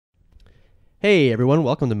Hey everyone,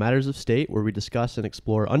 welcome to Matters of State, where we discuss and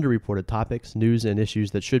explore underreported topics, news, and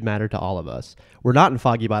issues that should matter to all of us. We're not in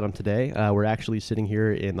Foggy Bottom today. We're actually sitting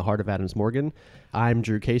here in the heart of Adams Morgan. I'm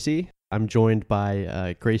Drew Casey. I'm joined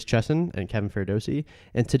by Grace Chesson and Kevin Ferdosi.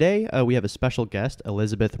 And today we have a special guest,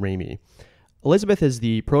 Elizabeth Ramey. Elizabeth is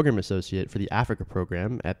the program associate for the Africa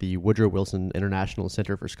program at the Woodrow Wilson International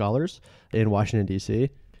Center for Scholars in Washington,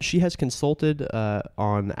 D.C. She has consulted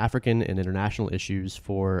on African and international issues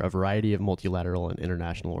for a variety of multilateral and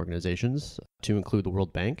international organizations, to include the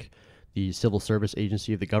World Bank, the Civil Service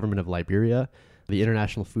Agency of the Government of Liberia, the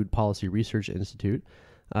International Food Policy Research Institute,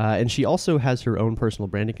 and she also has her own personal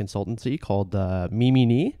branding consultancy called Mimi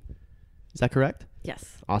Ni. Is that correct?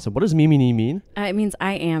 Yes. Awesome. What does Mimi Ni mean? It means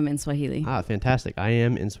I am in Swahili. Ah, fantastic. I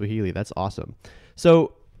am in Swahili. That's awesome.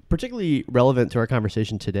 So, particularly relevant to our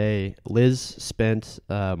conversation today, Liz spent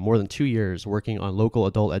more than 2 years working on local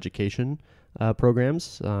adult education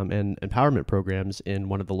programs and empowerment programs in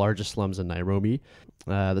one of the largest slums in Nairobi.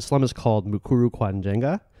 The slum is called Mukuru kwa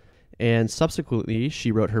Njenga, and subsequently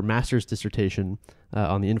she wrote her master's dissertation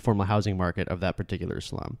on the informal housing market of that particular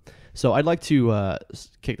slum. So I'd like to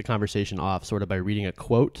kick the conversation off sort of by reading a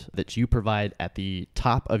quote that you provide at the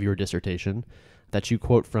top of your dissertation, that you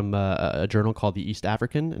quote from a journal called The East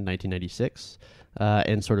African in 1996,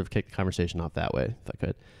 and sort of kick the conversation off that way, if I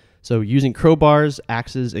could. So, using crowbars,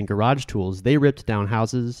 axes, and garage tools, they ripped down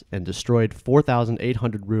houses and destroyed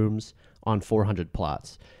 4,800 rooms on 400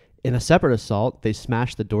 plots. In a separate assault, they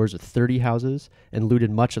smashed the doors of 30 houses and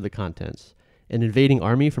looted much of the contents. An invading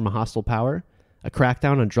army from a hostile power, a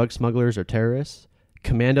crackdown on drug smugglers or terrorists,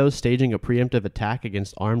 commandos staging a preemptive attack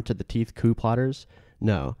against armed-to-the-teeth coup plotters?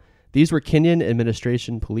 No. These were Kenyan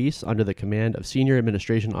administration police under the command of senior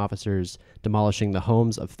administration officers demolishing the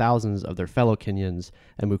homes of thousands of their fellow Kenyans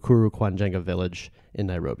at Mukuru kwa Njenga village in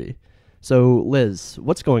Nairobi. So, Liz,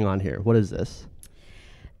 what's going on here? What is this?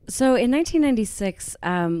 So in 1996,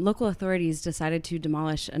 local authorities decided to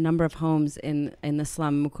demolish a number of homes in the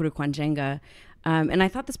slum Mukuru kwa Njenga. And I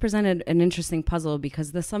thought this presented an interesting puzzle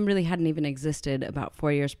because the slum really hadn't even existed about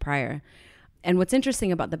 4 years prior. And what's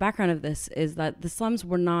interesting about the background of this is that the slums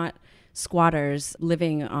were not squatters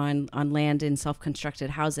living on land in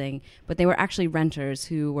self-constructed housing, but they were actually renters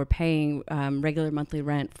who were paying regular monthly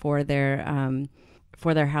rent for their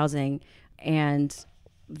housing. And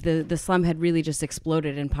the slum had really just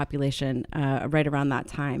exploded in population right around that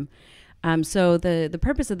time. So the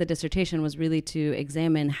purpose of the dissertation was really to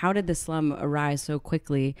examine how did the slum arise so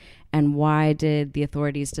quickly, and why did the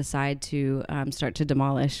authorities decide to start to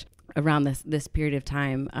demolish around this period of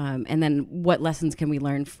time, and then what lessons can we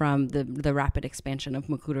learn from the rapid expansion of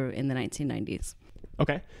Mukuru in the 1990s?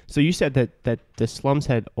 Okay. So you said that the slums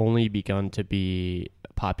had only begun to be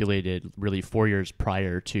populated really 4 years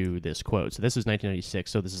prior to this quote. So this is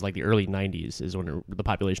 1996. So this is like the early 90s is when the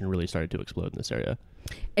population really started to explode in this area.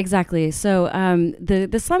 Exactly. So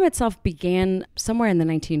the slum itself began somewhere in the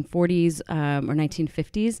 1940s or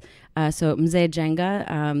 1950s. So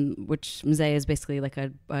Njenga, which Mzee is basically like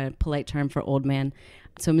a polite term for old man.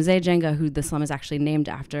 So Njenga, who the slum is actually named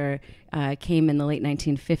after, came in the late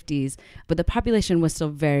 1950s, but the population was still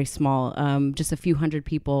very small, just a few hundred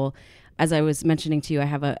people. As I was mentioning to you, I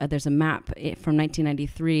have there's a map from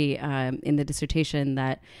 1993 in the dissertation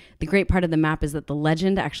that the great part of the map is that the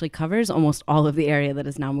legend actually covers almost all of the area that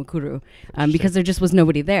is now Mukuru, because there just was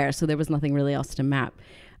nobody there, so there was nothing really else to map.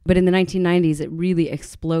 But in the 1990s, it really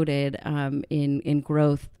exploded in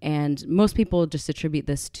growth, and most people just attribute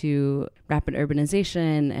this to rapid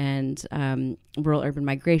urbanization and rural-urban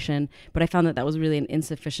migration, but I found that was really an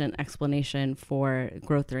insufficient explanation for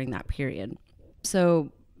growth during that period.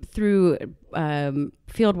 So through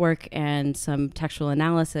field work and some textual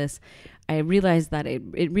analysis, I realized that it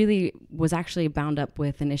really was actually bound up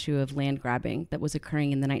with an issue of land grabbing that was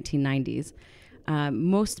occurring in the 1990s.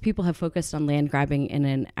 Most people have focused on land grabbing in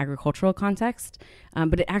an agricultural context,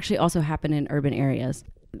 but it actually also happened in urban areas.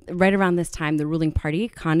 Right around this time, the ruling party,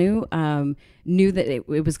 KANU, knew that it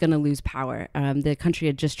was going to lose power. The country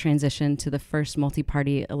had just transitioned to the first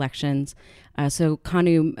multi-party elections. So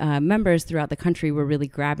KANU members throughout the country were really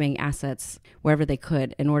grabbing assets wherever they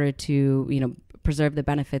could in order to, preserve the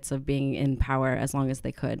benefits of being in power as long as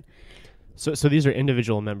they could. So these are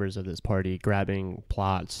individual members of this party grabbing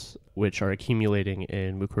plots which are accumulating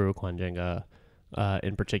in Mukuru kwa Njenga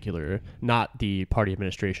in particular, not the party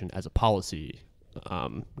administration as a policy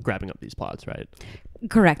grabbing up these plots, right?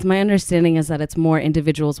 Correct. My understanding is that it's more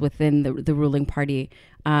individuals within the ruling party.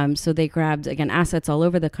 So they grabbed, again, assets all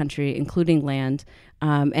over the country, including land.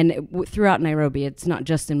 Throughout Nairobi, it's not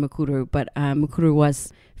just in Mukuru, but Mukuru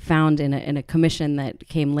was found in a commission that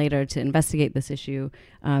came later to investigate this issue.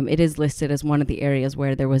 It is listed as one of the areas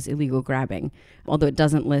where there was illegal grabbing, although it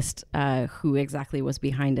doesn't list who exactly was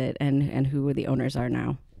behind it and who the owners are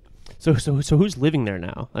now. So who's living there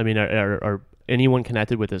now? I mean, are anyone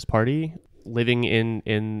connected with this party living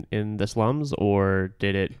in the slums, or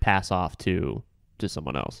did it pass off to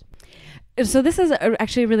someone else? So this is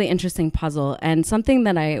actually a really interesting puzzle, and something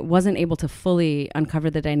that I wasn't able to fully uncover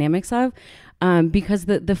the dynamics of, because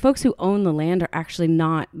the folks who own the land are actually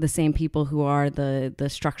not the same people who are the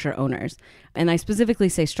structure owners. And I specifically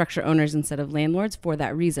say structure owners instead of landlords for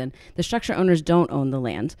that reason. The structure owners don't own the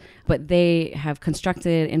land, but they have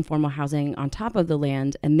constructed informal housing on top of the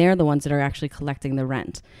land, and they're the ones that are actually collecting the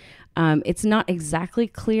rent. It's not exactly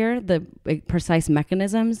clear the precise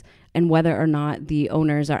mechanisms and whether or not the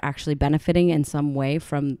owners are actually benefiting in some way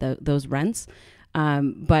from those rents.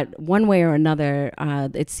 But one way or another,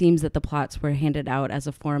 it seems that the plots were handed out as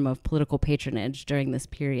a form of political patronage during this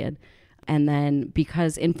period. And then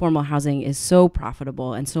because informal housing is so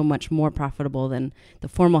profitable and so much more profitable than the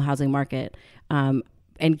formal housing market, and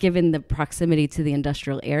given the proximity to the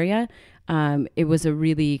industrial area, it was a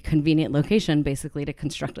really convenient location basically to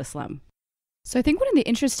construct a slum. So I think one of the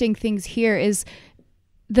interesting things here is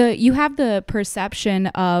you have the perception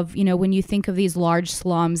of, when you think of these large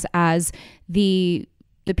slums as the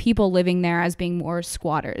people living there as being more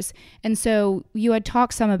squatters. And so you had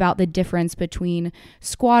talked some about the difference between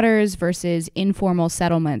squatters versus informal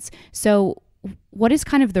settlements. So what is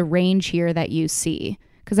kind of the range here that you see?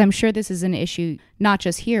 Because I'm sure this is an issue, not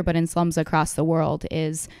just here, but in slums across the world,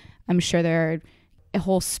 I'm sure there are a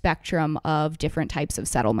whole spectrum of different types of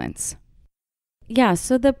settlements. Yeah,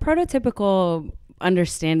 so the prototypical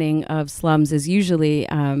understanding of slums is usually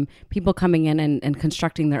people coming in and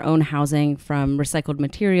constructing their own housing from recycled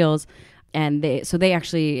materials. And they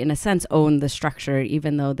actually, in a sense, own the structure,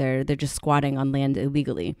 even though they're just squatting on land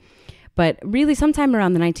illegally. But really, sometime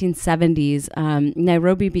around the 1970s,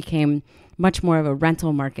 Nairobi became much more of a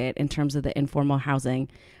rental market in terms of the informal housing.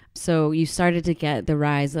 So you started to get the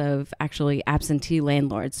rise of actually absentee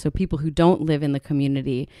landlords. So people who don't live in the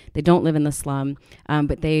community, they don't live in the slum,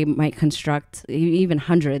 but they might construct even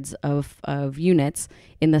hundreds of units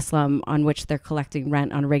in the slum on which they're collecting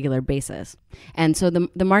rent on a regular basis. And so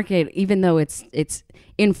the market, even though it's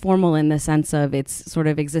informal in the sense of it's sort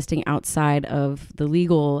of existing outside of the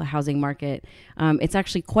legal housing market, it's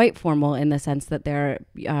actually quite formal in the sense that there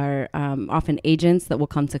are often agents that will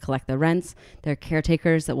come to collect the rents. There are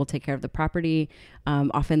caretakers that will take care of the property.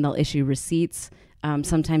 Often they'll issue receipts.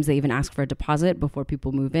 Sometimes they even ask for a deposit before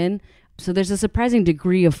people move in. So there's a surprising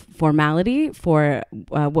degree of formality for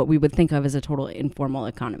what we would think of as a total informal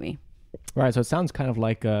economy. Right. So it sounds kind of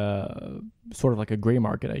like sort of like a gray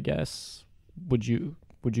market, I guess. Would you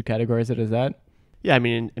categorize it as that? Yeah, I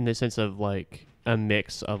mean, in the sense of like a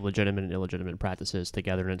mix of legitimate and illegitimate practices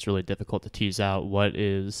together, and it's really difficult to tease out what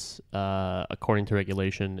is according to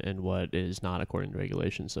regulation and what is not according to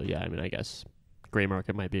regulation. So yeah, I mean, I guess gray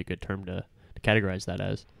market might be a good term to categorize that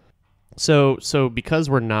as. So because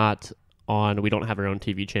we don't have our own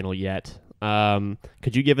TV channel yet,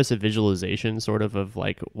 could you give us a visualization sort of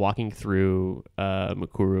like walking through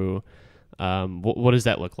Mukuru? What does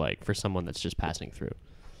that look like for someone that's just passing through?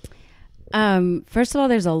 First of all,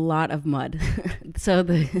 there's a lot of mud. So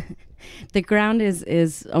the ground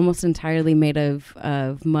is almost entirely made of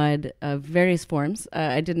mud of various forms.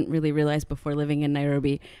 I didn't really realize before living in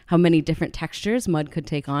Nairobi how many different textures mud could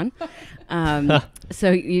take on.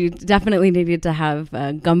 So you definitely needed to have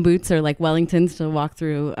gumboots or like Wellingtons to walk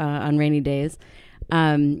through on rainy days.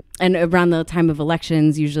 And around the time of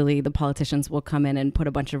elections, usually the politicians will come in and put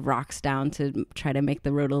a bunch of rocks down to try to make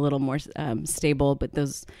the road a little more stable, but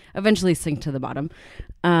those eventually sink to the bottom.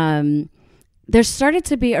 There started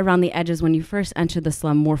to be around the edges when you first enter the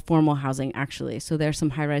slum more formal housing, actually. So there are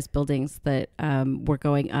some high-rise buildings that were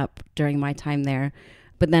going up during my time there.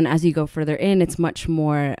 But then as you go further in, it's much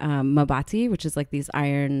more mabati, which is like these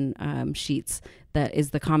iron sheets that is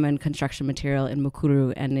the common construction material in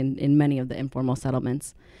Mukuru and in many of the informal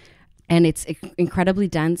settlements. And it's incredibly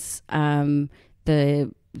dense.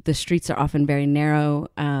 The streets are often very narrow.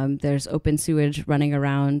 There's open sewage running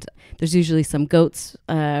around. There's usually some goats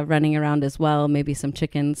running around as well, maybe some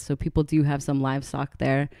chickens. So people do have some livestock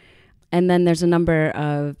there. And then there's a number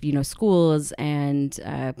of, schools and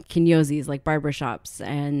kinyozis, like barbershops,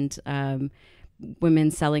 and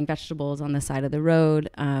women selling vegetables on the side of the road.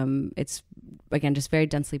 It's, again, just very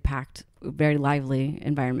densely packed, very lively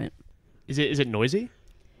environment. Is it noisy?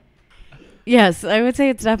 Yes, I would say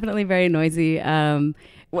it's definitely very noisy. I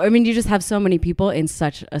mean, you just have so many people in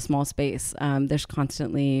such a small space. There's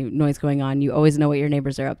constantly noise going on. You always know what your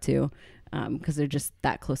neighbors are up to because they're just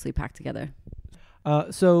that closely packed together.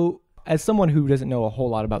 So as someone who doesn't know a whole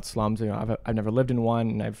lot about slums, I've never lived in one,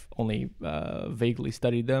 and I've only vaguely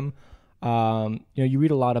studied them. You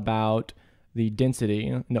read a lot about the density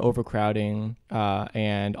and the overcrowding,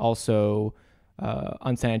 and also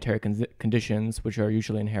unsanitary conditions, which are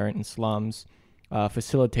usually inherent in slums,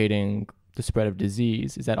 facilitating the spread of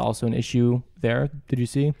disease. Is that also an issue there? Did you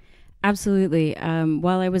see? Absolutely.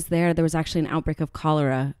 While I was there was actually an outbreak of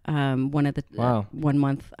cholera. One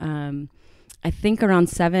month. I think around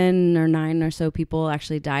 7 or 9 or so people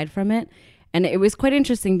actually died from it. And it was quite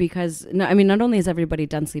interesting because, not only is everybody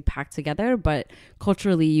densely packed together, but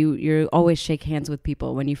culturally you always shake hands with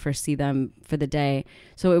people when you first see them for the day.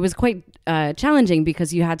 So it was quite challenging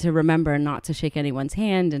because you had to remember not to shake anyone's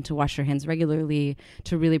hand and to wash your hands regularly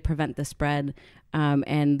to really prevent the spread.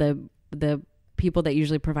 And the people that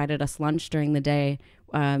usually provided us lunch during the day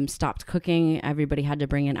stopped cooking. Everybody had to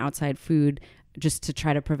bring in outside food just to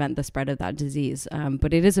try to prevent the spread of that disease.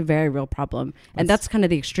 But it is a very real problem. And that's kind of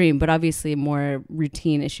the extreme, but obviously more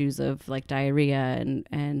routine issues of like diarrhea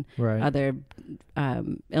and right. other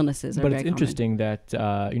illnesses are But very it's interesting that,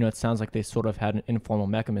 it sounds like they sort of had an informal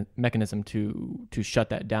mechanism to shut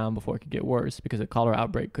that down before it could get worse, because a cholera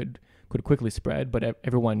outbreak could quickly spread. But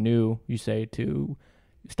everyone knew, you say, to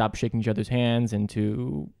stop shaking each other's hands and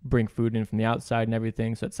to bring food in from the outside and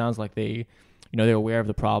everything. So it sounds like they're aware of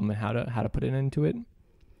the problem and how to put it into it.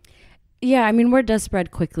 Yeah, word does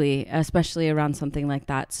spread quickly, especially around something like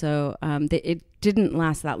that. So it didn't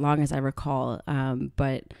last that long, as I recall,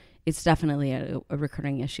 but it's definitely a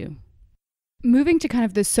recurring issue. Moving to kind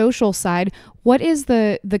of the social side, what is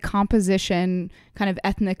the composition kind of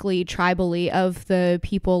ethnically, tribally of the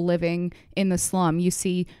people living in the slum? You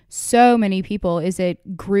see so many people. Is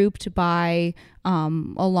it grouped by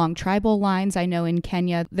along tribal lines? I know in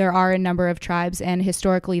Kenya there are a number of tribes, and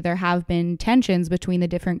historically there have been tensions between the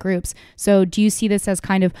different groups. So do you see this as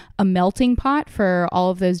kind of a melting pot for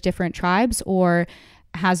all of those different tribes, or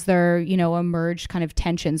has there, emerged kind of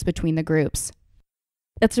tensions between the groups?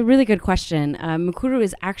 That's a really good question. Mukuru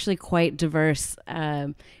is actually quite diverse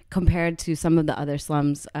compared to some of the other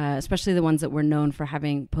slums, especially the ones that were known for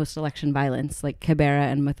having post-election violence, like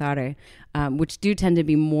Kibera and Mathare, which do tend to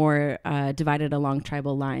be more divided along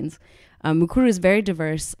tribal lines. Mukuru is very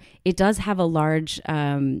diverse. It does have a large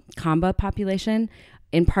Kamba population,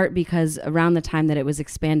 in part because around the time that it was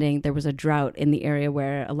expanding, there was a drought in the area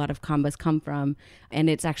where a lot of Kambas come from. And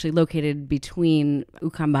it's actually located between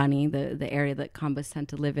Ukambani, the area that Kambas tend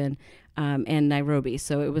to live in, and Nairobi.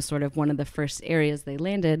 So it was sort of one of the first areas they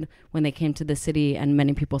landed when they came to the city, and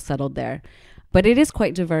many people settled there. But it is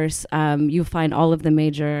quite diverse. You'll find all of the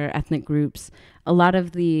major ethnic groups. A lot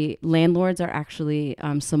of the landlords are actually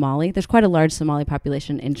Somali. There's quite a large Somali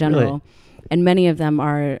population in general, Really? And many of them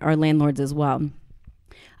are landlords as well.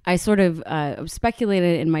 I sort of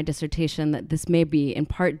speculated in my dissertation that this may be in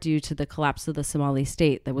part due to the collapse of the Somali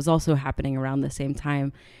state that was also happening around the same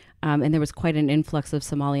time. And there was quite an influx of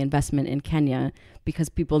Somali investment in Kenya because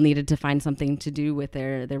people needed to find something to do with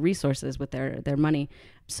their resources, with their money.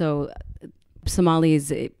 So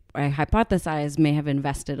Somalis, I hypothesize, may have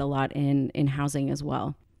invested a lot in housing as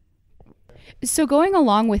well. So going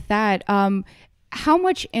along with that, how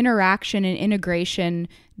much interaction and integration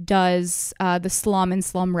does the slum and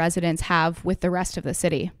slum residents have with the rest of the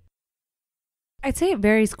city? I'd say it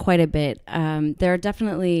varies quite a bit. There are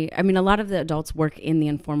definitely, a lot of the adults work in the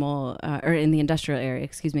informal or in the industrial area,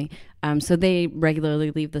 so they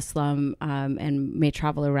regularly leave the slum and may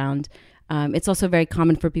travel around. It's also very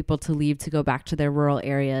common for people to leave to go back to their rural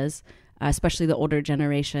areas, especially the older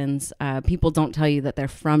generations. People don't tell you that they're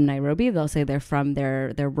from Nairobi. They'll say they're from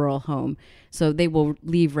their rural home. So they will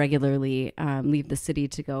leave regularly, leave the city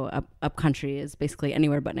to go up country, is basically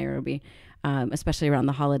anywhere but Nairobi, especially around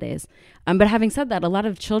the holidays. But having said that, a lot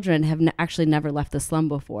of children have actually never left the slum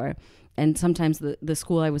before. And sometimes the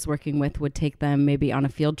school I was working with would take them maybe on a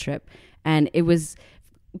field trip. And it was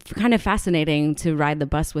kind of fascinating to ride the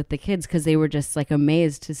bus with the kids because they were just like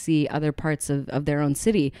amazed to see other parts of their own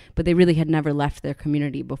city, but they really had never left their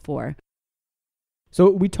community before. So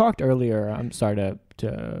we talked earlier, I'm sorry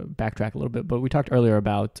to backtrack a little bit, but we talked earlier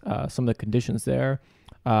about some of the conditions there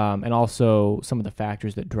and also some of the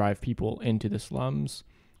factors that drive people into the slums,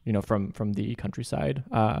 from the countryside.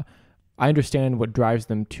 I understand what drives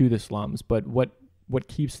them to the slums, but what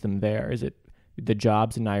keeps them there? Is it the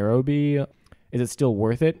jobs in Nairobi? Is it still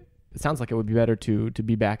worth it? It sounds like it would be better to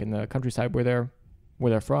be back in the countryside where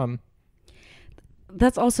they're from.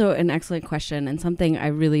 That's also an excellent question, and something I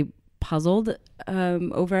really puzzled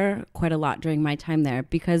over quite a lot during my time there,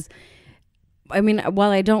 because I mean,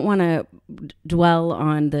 while I don't want to dwell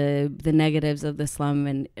on the negatives of the slum,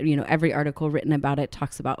 and every article written about it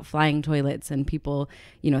talks about flying toilets and people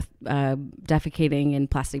defecating in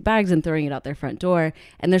plastic bags and throwing it out their front door,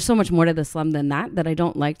 and there's so much more to the slum than that I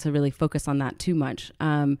don't like to really focus on that too much.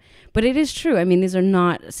 But it is true. I mean, these are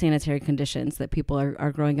not sanitary conditions that people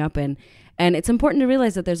are growing up in. And it's important to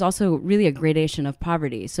realize that there's also really a gradation of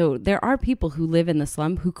poverty. So there are people who live in the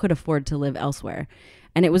slum who could afford to live elsewhere.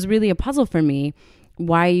 And it was really a puzzle for me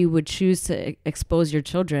why you would choose to expose your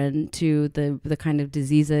children to the kind of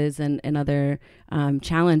diseases and other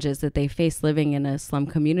challenges that they face living in a slum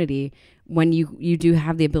community when you do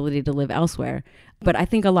have the ability to live elsewhere. But I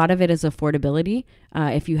think a lot of it is affordability.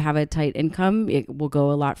 If you have a tight income, it will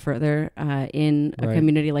go a lot further in a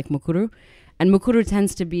community like Mukuru. And Mukuru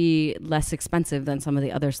tends to be less expensive than some of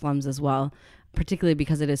the other slums as well, particularly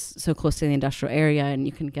because it is so close to the industrial area and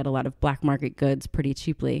you can get a lot of black market goods pretty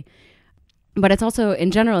cheaply. But it's also,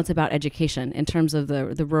 in general, it's about education. In terms of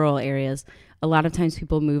the rural areas, a lot of times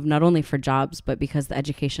people move not only for jobs, but because the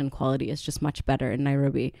education quality is just much better in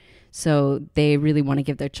Nairobi. So they really want to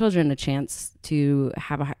give their children a chance to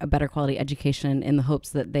have a better quality education in the hopes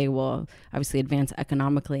that they will obviously advance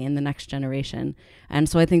economically in the next generation. And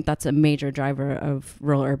so I think that's a major driver of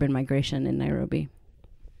rural-urban migration in Nairobi.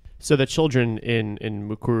 So the children in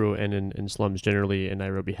Mukuru and in slums generally in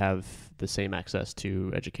Nairobi have the same access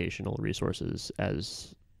to educational resources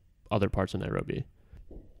as other parts of Nairobi?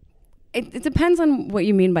 It depends on what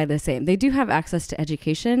you mean by the same. They do have access to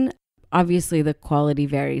education. Obviously, the quality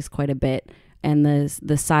varies quite a bit, and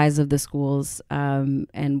the size of the schools and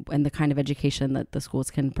the kind of education that the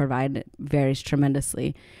schools can provide varies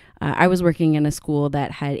tremendously. I was working in a school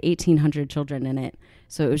that had 1,800 children in it.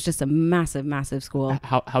 So it was just a massive, massive school.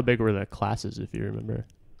 How big were the classes, if you remember?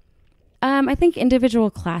 I think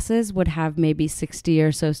individual classes would have maybe 60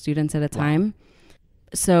 or so students at a time. Wow.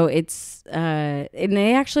 So it's, and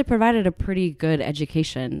they actually provided a pretty good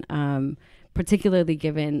education, particularly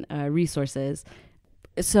given resources.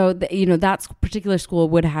 So, that particular school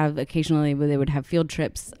would have occasionally where they would have field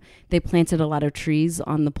trips. They planted a lot of trees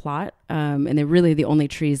on the plot, and they're really the only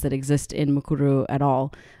trees that exist in Mukuru at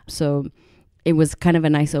all. So it was kind of a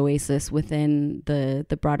nice oasis within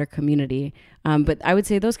the broader community. But I would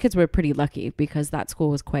say those kids were pretty lucky because that school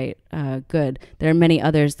was quite good. There are many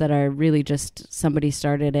others that are really just somebody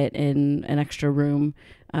started it in an extra room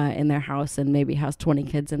in their house and maybe housed 20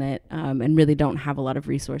 kids in it and really don't have a lot of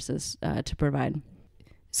resources to provide.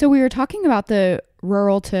 So we were talking about the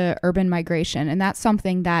rural to urban migration, and that's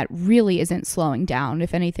something that really isn't slowing down.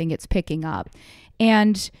 If anything, it's picking up.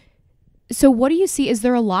 And so what do you see? Is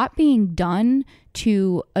there a lot being done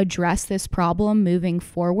to address this problem moving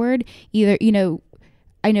forward? Either,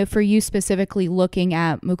 I know for you specifically looking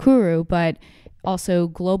at Mukuru, but also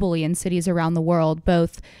globally in cities around the world,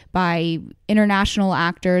 both by international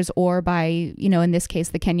actors or by, in this case,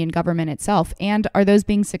 the Kenyan government itself. And are those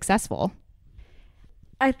being successful?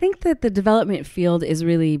 I think that the development field is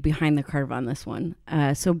really behind the curve on this one.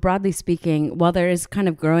 So broadly speaking, while there is kind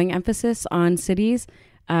of growing emphasis on cities,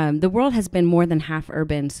 the world has been more than half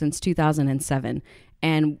urban since 2007.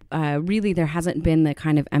 And really, there hasn't been the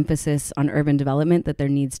kind of emphasis on urban development that there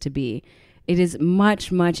needs to be. It is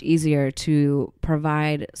much, much easier to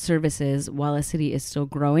provide services while a city is still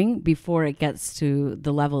growing before it gets to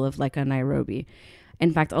the level of like a Nairobi.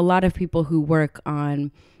 In fact, a lot of people who work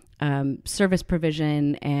on service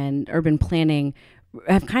provision and urban planning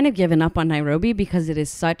have kind of given up on Nairobi because it is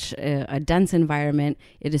such a dense environment.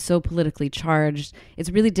 It is so politically charged.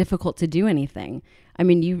 It's really difficult to do anything. I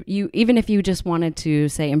mean, you even if you just wanted to,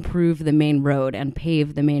 say, improve the main road and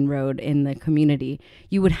pave the main road in the community,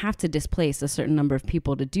 you would have to displace a certain number of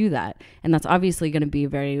people to do that. And that's obviously going to be a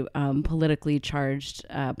very politically charged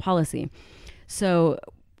policy. So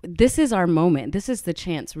this is our moment. This is the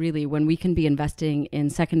chance, really, when we can be investing in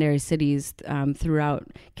secondary cities throughout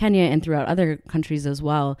Kenya and throughout other countries as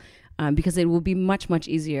well, because it will be much, much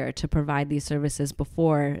easier to provide these services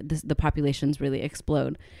before the populations really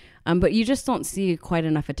explode. But you just don't see quite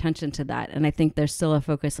enough attention to that. And I think there's still a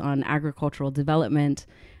focus on agricultural development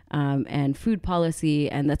and food policy.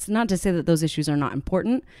 And that's not to say that those issues are not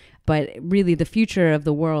important, but really the future of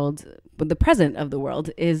the world, the present of the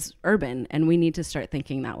world is urban, and we need to start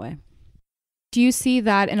thinking that way. Do you see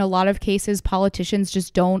that in a lot of cases, politicians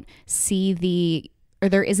just don't see or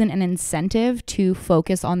there isn't an incentive to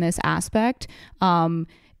focus on this aspect?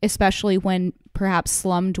 especially when perhaps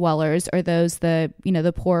slum dwellers or those the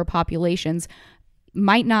poorer populations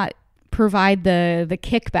might not provide the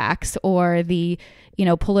kickbacks or the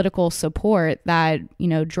political support that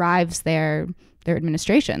drives their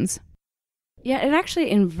administrations. Yeah, it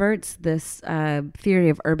actually inverts this theory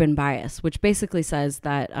of urban bias, which basically says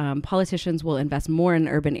that politicians will invest more in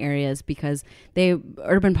urban areas because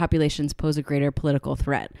urban populations pose a greater political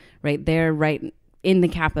threat, right? They're right in the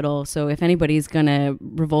capital, so if anybody's going to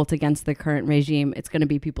revolt against the current regime, it's going to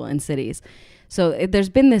be people in cities. So there's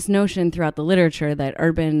been this notion throughout the literature that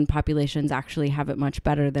urban populations actually have it much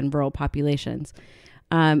better than rural populations.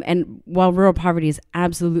 And while rural poverty is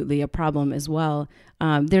absolutely a problem as well,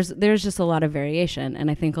 there's just a lot of variation.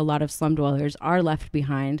 And I think a lot of slum dwellers are left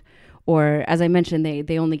behind, or as I mentioned,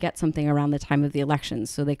 they only get something around the time of the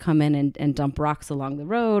elections. So they come in and dump rocks along the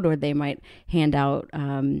road, or they might hand out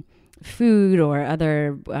food or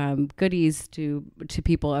other goodies to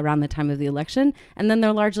people around the time of the election. And then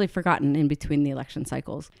they're largely forgotten in between the election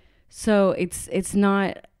cycles. So it's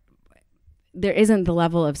not... there isn't the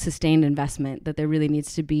level of sustained investment that there really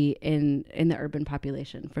needs to be in the urban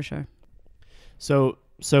population, for sure. So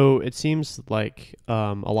it seems like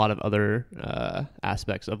a lot of other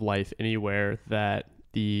aspects of life anywhere that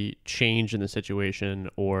the change in the situation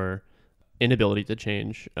or inability to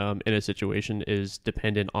change in a situation is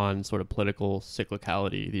dependent on sort of political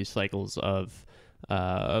cyclicality, these cycles of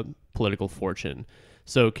political fortune.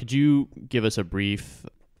 So could you give us a brief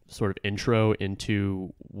sort of intro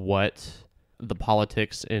into what the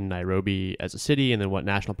politics in Nairobi as a city and then what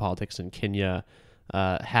national politics in Kenya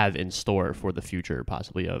have in store for the future,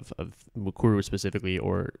 possibly of Mukuru specifically,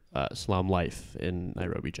 or slum life in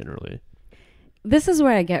Nairobi generally? This is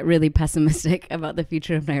where I get really pessimistic about the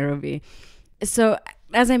future of Nairobi. So,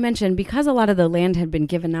 as I mentioned, because a lot of the land had been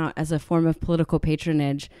given out as a form of political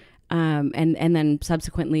patronage, and then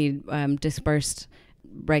subsequently dispersed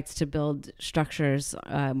rights to build structures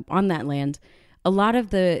on that land, a lot of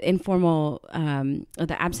the informal, or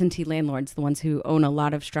the absentee landlords, the ones who own a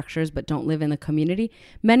lot of structures but don't live in the community,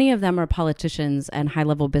 many of them are politicians and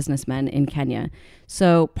high-level businessmen in Kenya.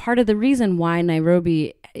 So part of the reason why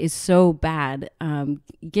Nairobi is so bad,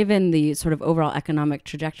 given the sort of overall economic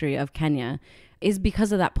trajectory of Kenya, is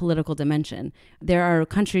because of that political dimension. There are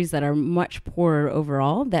countries that are much poorer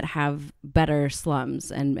overall that have better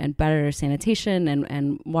slums and better sanitation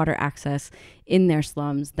and water access in their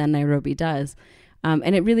slums than Nairobi does.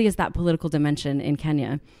 And it really is that political dimension in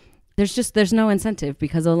Kenya. There's no incentive,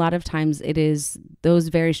 because a lot of times it is those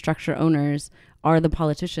very structure owners are the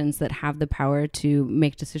politicians that have the power to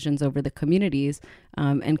make decisions over the communities,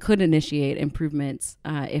 and could initiate improvements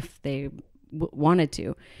if they wanted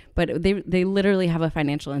to, but they literally have a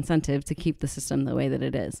financial incentive to keep the system the way that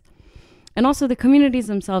it is. And also the communities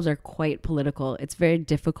themselves are quite political. It's very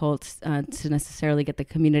difficult to necessarily get the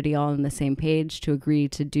community all on the same page to agree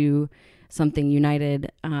to do something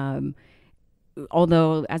united.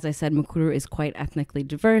 Although, as I said, Mukuru is quite ethnically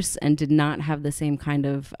diverse and did not have the same kind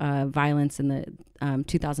of violence in the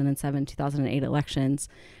 2007-2008 elections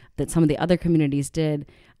that some of the other communities did.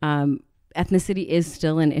 Ethnicity is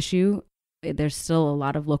still an issue. There's still a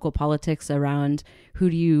lot of local politics around who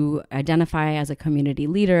do you identify as a community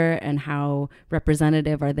leader and how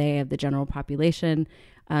representative are they of the general population.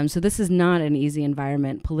 So this is not an easy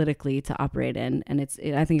environment politically to operate in, and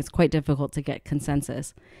I think it's quite difficult to get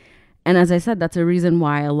consensus. And as I said, that's a reason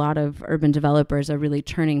why a lot of urban developers are really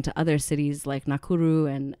turning to other cities like Nakuru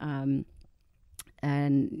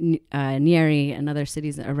and Nyeri and other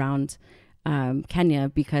cities around Kenya,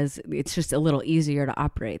 because it's just a little easier to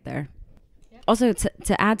operate there. Also,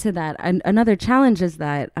 to add to that, another challenge is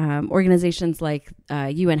that organizations like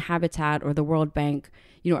UN Habitat or the World Bank,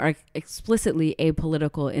 are explicitly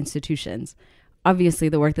apolitical institutions. Obviously,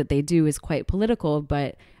 the work that they do is quite political,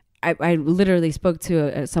 but I literally spoke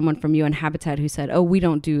to someone from UN Habitat who said, "Oh, we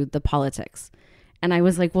don't do the politics." And I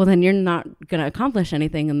was like, well, then you're not going to accomplish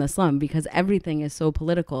anything in the slum, because everything is so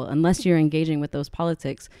political. Unless you're engaging with those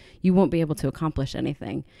politics, you won't be able to accomplish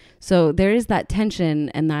anything. So there is that tension,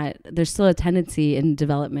 and that there's still a tendency in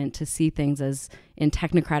development to see things as in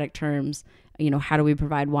technocratic terms. How do we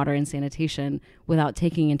provide water and sanitation without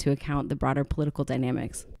taking into account the broader political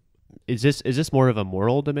dynamics? Is this more of a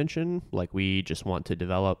moral dimension? Like, we just want to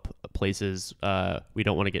develop places, we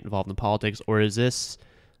don't want to get involved in politics? Or is this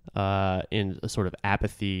in a sort of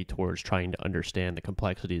apathy towards trying to understand the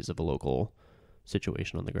complexities of a local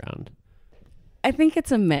situation on the ground? I think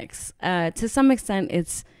it's a mix. To some extent,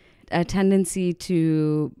 it's a tendency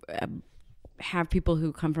to have people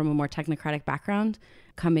who come from a more technocratic background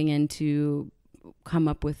coming in to come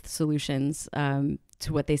up with solutions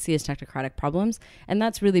to what they see as technocratic problems. And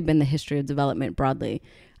that's really been the history of development broadly.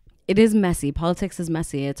 It is messy. Politics is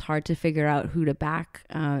messy. It's hard to figure out who to back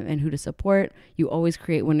and who to support. You always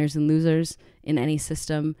create winners and losers in any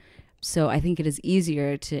system. So I think it is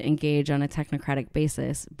easier to engage on a technocratic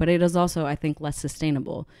basis, but it is also, I think, less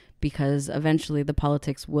sustainable because eventually the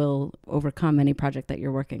politics will overcome any project that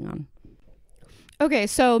you're working on. Okay,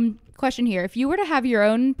 so question here. If you were to have your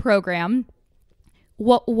own program,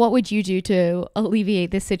 what would you do to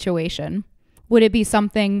alleviate this situation? Would it be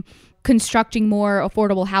something constructing more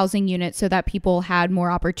affordable housing units so that people had more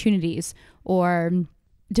opportunities, or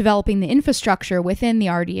developing the infrastructure within the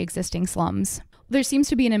already existing slums? There seems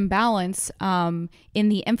to be an imbalance in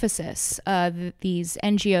the emphasis of these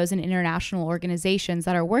NGOs and international organizations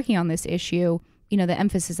that are working on this issue. You know, the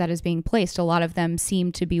emphasis that is being placed, a lot of them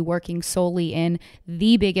seem to be working solely in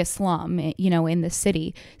the biggest slum, you know, in the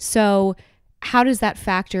city. So how does that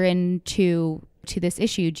factor into this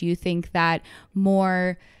issue? Do you think that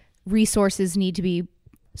more resources need to be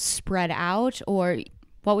spread out, or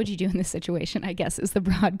what would you do in this situation, I guess, is the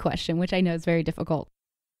broad question, which I know is very difficult.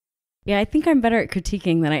 Yeah, I think I'm better at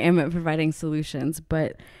critiquing than I am at providing solutions.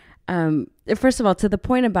 But first of all, to the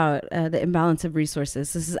point about the imbalance of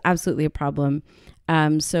resources, this is absolutely a problem.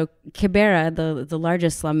 So Kibera, the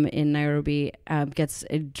largest slum in Nairobi, gets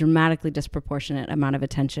a dramatically disproportionate amount of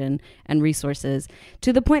attention and resources,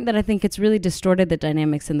 to the point that I think it's really distorted the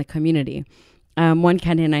dynamics in the community. One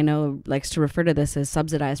Kenyan I know likes to refer to this as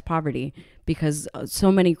subsidized poverty, because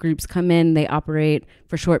so many groups come in, they operate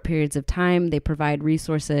for short periods of time, they provide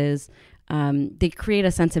resources, they create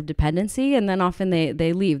a sense of dependency, and then often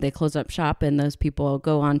they leave, they close up shop, and those people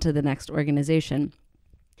go on to the next organization.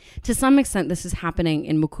 To some extent, this is happening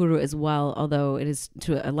in Mukuru as well, although it is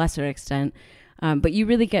to a lesser extent. But you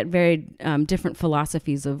really get very different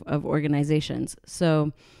philosophies of organizations.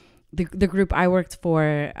 So the group I worked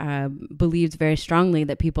for believed very strongly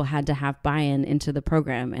that people had to have buy-in into the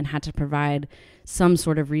program and had to provide some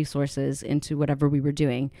sort of resources into whatever we were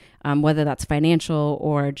doing, whether that's financial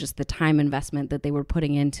or just the time investment that they were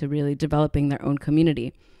putting into really developing their own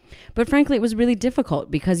community. But frankly, it was really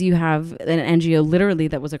difficult because you have an NGO literally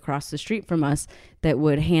that was across the street from us that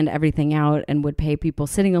would hand everything out and would pay people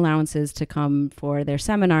sitting allowances to come for their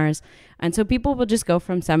seminars. And so people would just go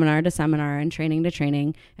from seminar to seminar and training to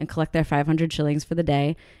training and collect their 500 shillings for the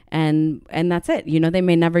day. And that's it. You know, they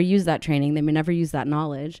may never use that training. They may never use that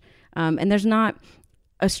knowledge. And there's not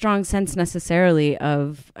a strong sense necessarily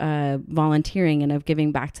of volunteering and of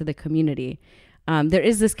giving back to the community. There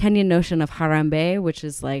is this Kenyan notion of Harambee, which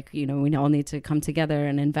is like, you know, we all need to come together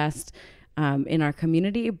and invest in our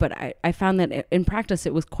community. But I found that in practice,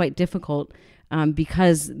 it was quite difficult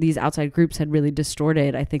because these outside groups had really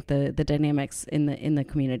distorted, I think, the dynamics in the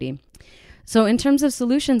community. So in terms of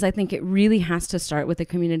solutions, I think it really has to start with the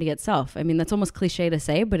community itself. I mean, that's almost cliche to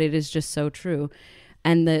say, but it is just so true.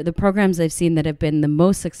 And the programs I've seen that have been the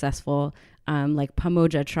most successful, like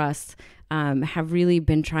Pamoja Trust, have really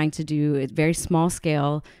been trying to do a very small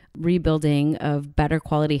scale rebuilding of better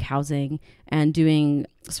quality housing and doing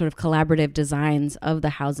sort of collaborative designs of the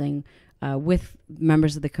housing with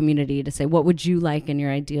members of the community to say, what would you like in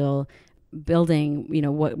your ideal building? You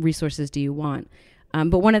know, what resources do you want?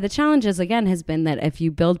 But one of the challenges, again, has been that if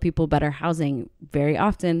you build people better housing, very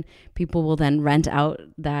often people will then rent out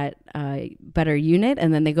that better unit,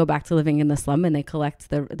 and then they go back to living in the slum and they collect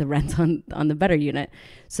the rent on the better unit.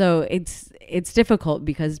 So it's difficult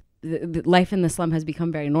because the life in the slum has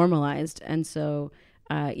become very normalized. And so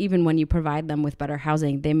even when you provide them with better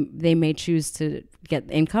housing, they may choose to get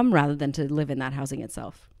income rather than to live in that housing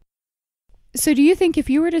itself. So do you think if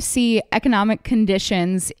you were to see economic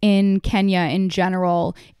conditions in Kenya in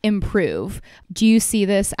general improve, do you see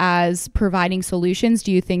this as providing solutions?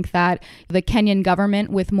 Do you think that the Kenyan government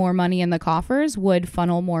with more money in the coffers would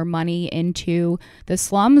funnel more money into the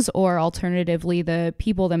slums, or alternatively the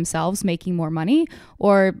people themselves making more money?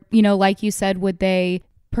 Or, you know, like you said, would they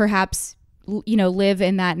perhaps, you know, live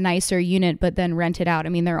in that nicer unit but then rent it out? I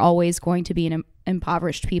mean, they're always going to be an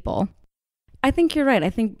impoverished people. I think you're right.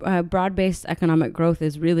 I think broad-based economic growth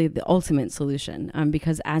is really the ultimate solution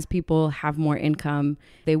because as people have more income,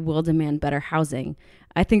 they will demand better housing.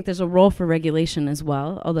 I think there's a role for regulation as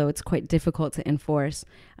well, although it's quite difficult to enforce.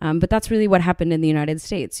 But that's really what happened in the United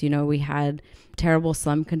States. You know, we had terrible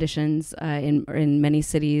slum conditions in many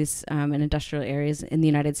cities and industrial areas in the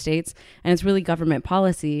United States. And it's really government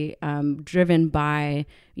policy driven by,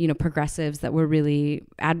 you know, progressives that were really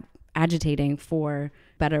agitating for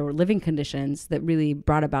better living conditions that really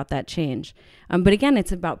brought about that change. But again,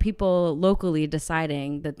 it's about people locally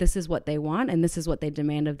deciding that this is what they want and this is what they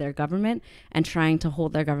demand of their government, and trying to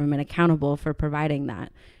hold their government accountable for providing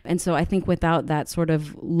that. And so I think without that sort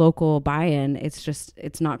of local buy-in,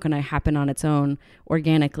 it's not going to happen on its own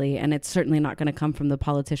organically, and it's certainly not going to come from the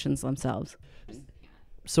politicians themselves.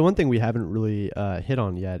 So one thing we haven't really hit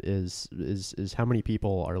on yet is how many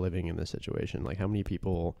people are living in this situation. Like, how many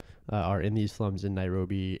people are in these slums in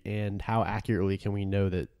Nairobi, and how accurately can we know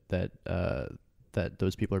that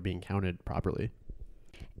those people are being counted properly?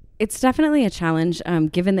 It's definitely a challenge,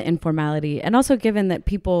 given the informality, and also given that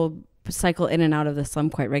people cycle in and out of the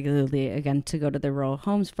slum quite regularly, again, to go to their rural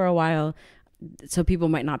homes for a while. So people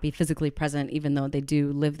might not be physically present, even though they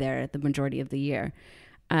do live there the majority of the year.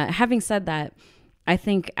 Having said that, I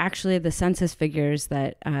think actually the census figures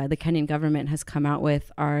that the Kenyan government has come out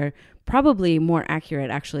with are probably more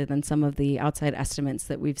accurate actually than some of the outside estimates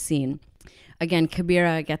that we've seen. Again,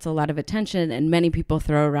 Kibera gets a lot of attention, and many people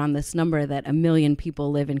throw around this number that 1 million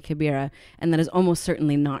people live in Kibera, and that is almost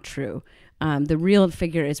certainly not true. The real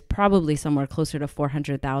figure is probably somewhere closer to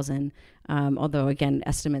 400,000, although again,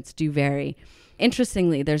 estimates do vary.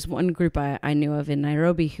 Interestingly, there's one group I knew of in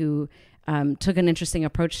Nairobi who took an interesting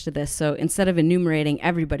approach to this. So instead of enumerating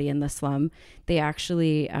everybody in the slum, they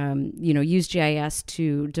actually, used GIS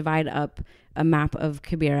to divide up a map of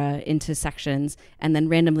Kibera into sections, and then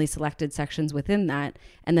randomly selected sections within that.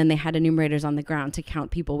 And then they had enumerators on the ground to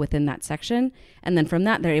count people within that section. And then from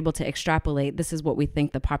that, they're able to extrapolate, this is what we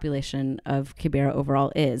think the population of Kibera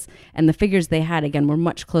overall is. And the figures they had, again, were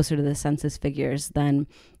much closer to the census figures than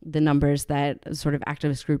the numbers that sort of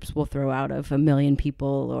activist groups will throw out of 1 million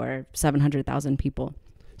people or 700,000 people.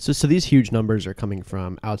 So these huge numbers are coming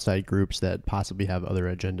from outside groups that possibly have other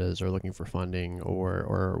agendas or looking for funding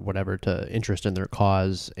or whatever to interest in their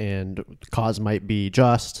cause. And the cause might be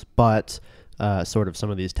just, but sort of some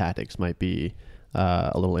of these tactics might be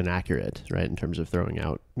a little inaccurate, right, in terms of throwing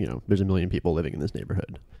out, there's 1 million people living in this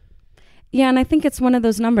neighborhood. Yeah, and I think it's one of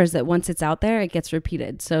those numbers that once it's out there, it gets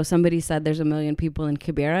repeated. So somebody said there's 1 million people in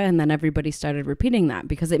Kibera, and then everybody started repeating that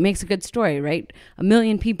because it makes a good story, right? 1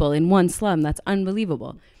 million people in one slum, that's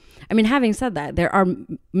unbelievable. I mean, having said that, there are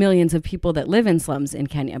millions of people that live in slums in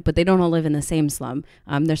Kenya, but they don't all live in the same slum.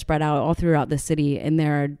 They're spread out all throughout the city, and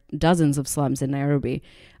there are dozens of slums in Nairobi.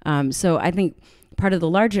 So I think part of the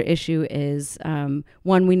larger issue is,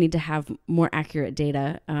 one, we need to have more accurate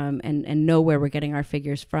data and know where we're getting our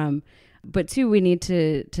figures from. But two, we need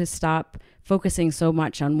to stop focusing so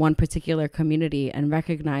much on one particular community and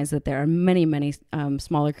recognize that there are many, many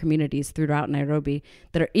smaller communities throughout Nairobi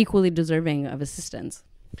that are equally deserving of assistance.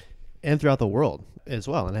 And throughout the world as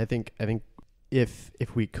well. And I think if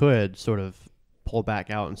we could sort of pull back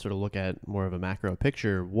out and sort of look at more of a macro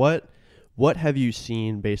picture, what have you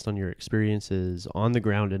seen based on your experiences on the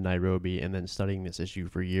ground in Nairobi and then studying this issue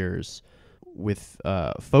for years with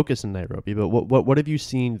focus in Nairobi? But what have you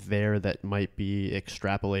seen there that might be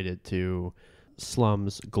extrapolated to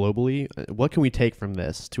slums globally? What can we take from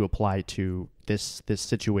this to apply to this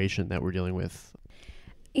situation that we're dealing with?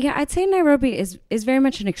 Yeah, I'd say Nairobi is very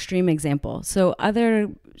much an extreme example. So other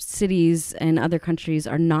cities and other countries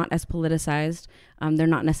are not as politicized. They're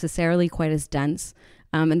not necessarily quite as dense.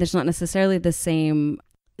 And there's not necessarily the same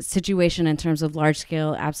situation in terms of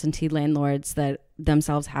large-scale absentee landlords that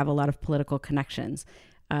themselves have a lot of political connections.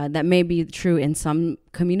 That may be true in some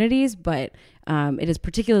communities, but it is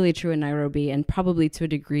particularly true in Nairobi, and probably to a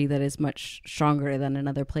degree that is much stronger than in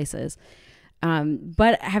other places.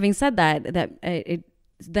 But having said that it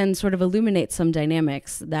then sort of illuminates some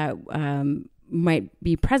dynamics that might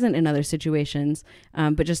be present in other situations,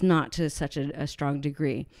 but just not to such a strong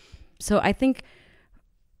degree. So I think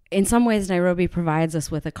in some ways, Nairobi provides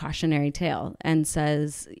us with a cautionary tale and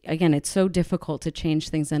says, again, it's so difficult to change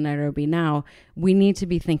things in Nairobi now. We need to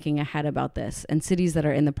be thinking ahead about this. And cities that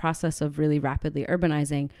are in the process of really rapidly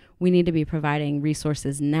urbanizing, we need to be providing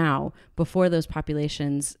resources now before those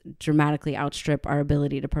populations dramatically outstrip our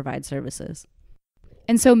ability to provide services.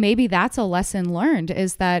 And so maybe that's a lesson learned,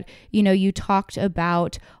 is that, you talked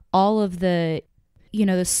about all of the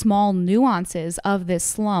small nuances of this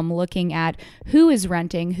slum, looking at who is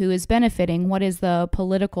renting, who is benefiting, what is the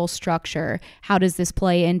political structure, how does this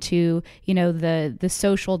play into, the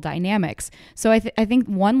social dynamics. So I think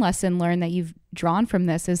one lesson learned that you've drawn from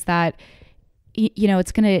this is that,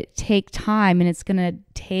 it's going to take time, and it's going to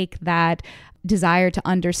take that desire to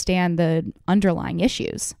understand the underlying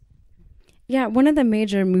issues. Yeah, one of the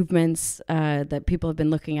major movements that people have been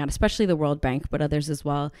looking at, especially the World Bank, but others as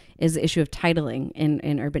well, is the issue of titling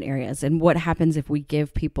in urban areas, and what happens if we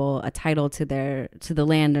give people a title to the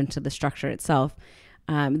land and to the structure itself.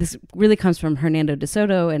 This really comes from Hernando de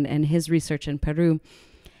Soto and his research in Peru.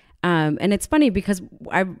 And it's funny because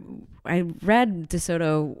I read De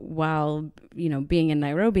Soto while, being in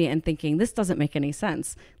Nairobi and thinking, this doesn't make any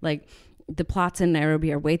sense. Like, the plots in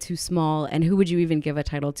Nairobi are way too small, and who would you even give a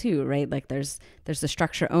title to, right? Like, there's the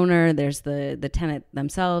structure owner, there's the tenant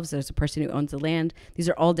themselves, there's a person who owns the land. These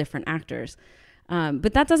are all different actors.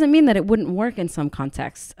 But that doesn't mean that it wouldn't work in some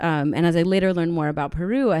contexts. And as I later learned more about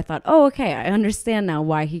Peru, I thought, oh, okay, I understand now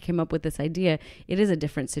why he came up with this idea. It is a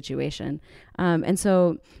different situation. And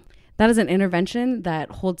so that is an intervention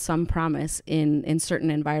that holds some promise in certain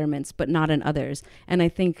environments, but not in others. And I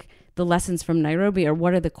think the lessons from Nairobi are,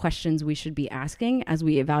 what are the questions we should be asking as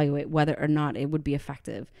we evaluate whether or not it would be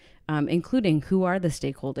effective, including who are the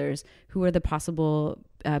stakeholders, who are the possible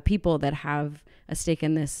people that have a stake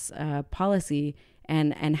in this policy,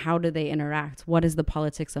 and how do they interact? What is the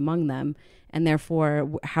politics among them? And therefore,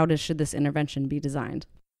 should this intervention be designed?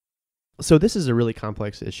 So this is a really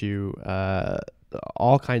complex issue.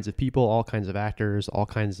 All kinds of people, all kinds of actors, all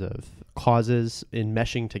kinds of causes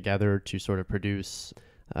meshing together to sort of produce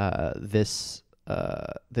this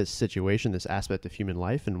situation, this aspect of human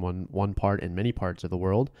life in one part in many parts of the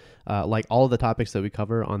world. Like all of the topics that we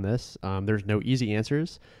cover on this, there's no easy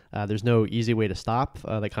answers. There's no easy way to stop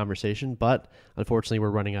the conversation, but unfortunately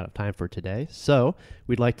we're running out of time for today. So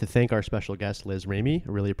we'd like to thank our special guest, Liz Ramey.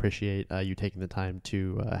 I really appreciate you taking the time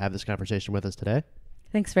to have this conversation with us today.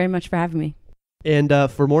 Thanks very much for having me. And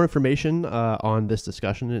for more information on this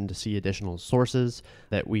discussion and to see additional sources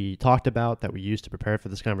that we talked about, that we used to prepare for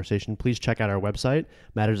this conversation, please check out our website,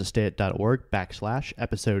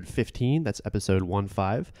 mattersofstate.org/episode 15. That's episode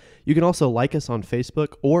 15. You can also like us on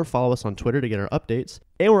Facebook or follow us on Twitter to get our updates.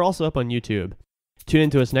 And we're also up on YouTube. Tune in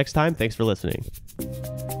to us next time. Thanks for listening.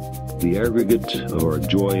 The aggregate of our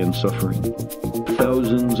joy and suffering,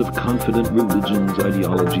 thousands of confident religions,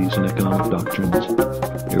 ideologies, and economic doctrines,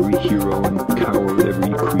 every hero and coward, every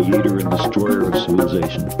creator and destroyer of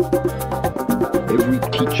civilization, every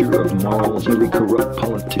teacher of morals, every corrupt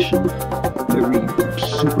politician, every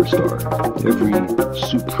superstar, every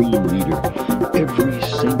supreme leader, every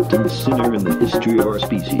saint and sinner in the history of our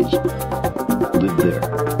species lived there,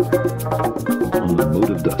 on the mote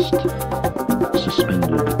of dust,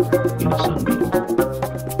 suspended in a sunbeam.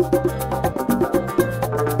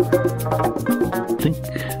 Think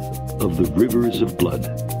of the rivers of blood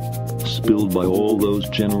spilled by all those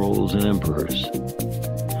generals and emperors,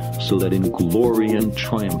 so that in glory and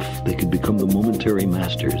triumph they could become the momentary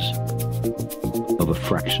masters of a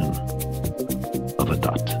fraction of a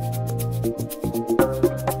dot.